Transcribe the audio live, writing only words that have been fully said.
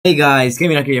Hey guys,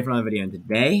 Gaming here for another video, and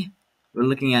today we're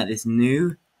looking at this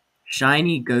new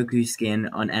shiny Goku skin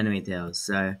on Anime Tales.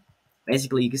 So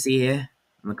basically, you can see here,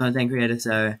 I'm a content creator,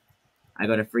 so I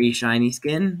got a free shiny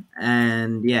skin,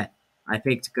 and yeah, I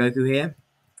picked Goku here.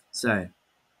 So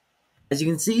as you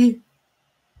can see,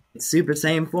 it's Super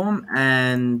Saiyan form,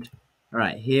 and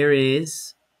alright, here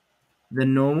is the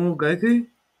normal Goku.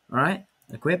 Alright,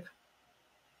 equip.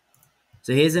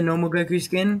 So here's a normal Goku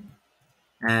skin,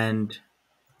 and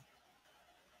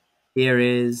here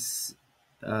is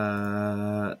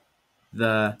the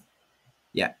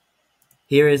yeah.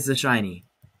 Here is the shiny.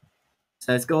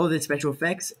 So let's go over the special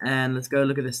effects and let's go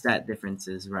look at the stat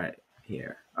differences right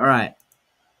here. Alright.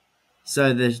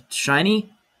 So the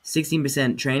shiny,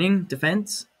 16% training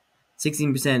defense,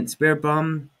 16% spirit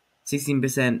bomb,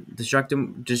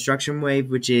 16% destruction wave,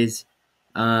 which is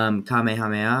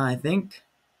Kamehameha, I think.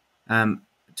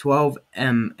 12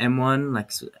 M1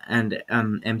 like and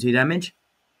M2 damage,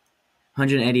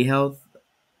 180 health,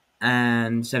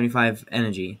 and 75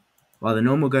 energy. While the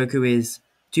normal Goku is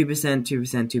 2%,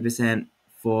 2%, 2%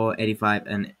 for 85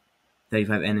 and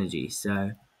 35 energy.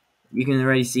 So you can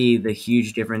already see the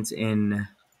huge difference in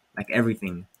like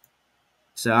everything.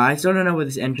 So I still don't know what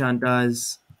this enchant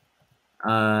does.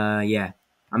 Yeah,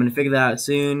 I'm gonna figure that out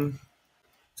soon.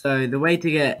 So the way to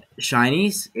get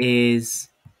shinies is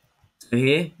so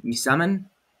here you summon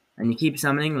and you keep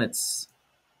summoning. Let's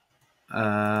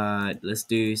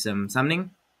do some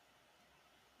summoning,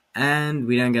 and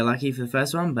we don't get lucky for the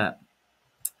first one, but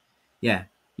yeah,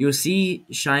 you'll see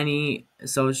shiny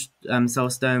soul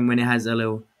stone when it has a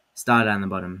little star down the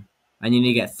bottom, and you need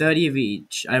to get 30 of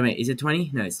each. Oh wait, is it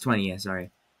 20? No, it's 20. Yeah, sorry,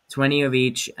 20 of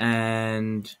each,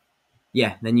 and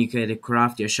yeah, then you could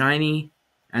craft your shiny,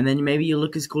 and then maybe you'll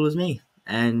look as cool as me,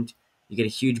 and you get a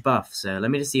huge buff. So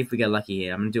let me just see if we get lucky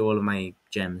here. I'm gonna do all of my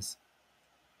gems.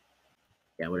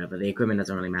 Yeah, whatever. The equipment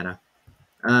doesn't really matter.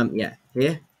 Yeah,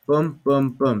 here, boom,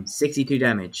 boom, boom, 62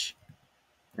 damage,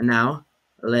 and now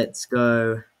let's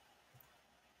go.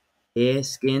 Here,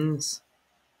 skins,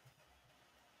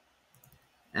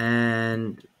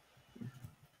 and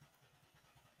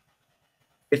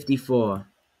 54.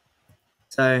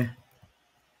 So,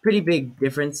 pretty big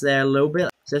difference there a little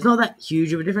bit. So it's not that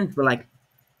huge of a difference, but like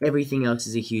everything else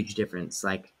is a huge difference.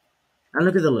 Like, and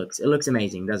look at the looks. It looks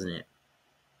amazing, doesn't it?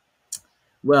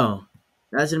 Well,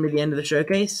 that's going to be the end of the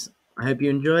showcase. I hope you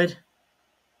enjoyed.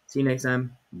 See you next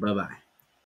time. Bye-bye.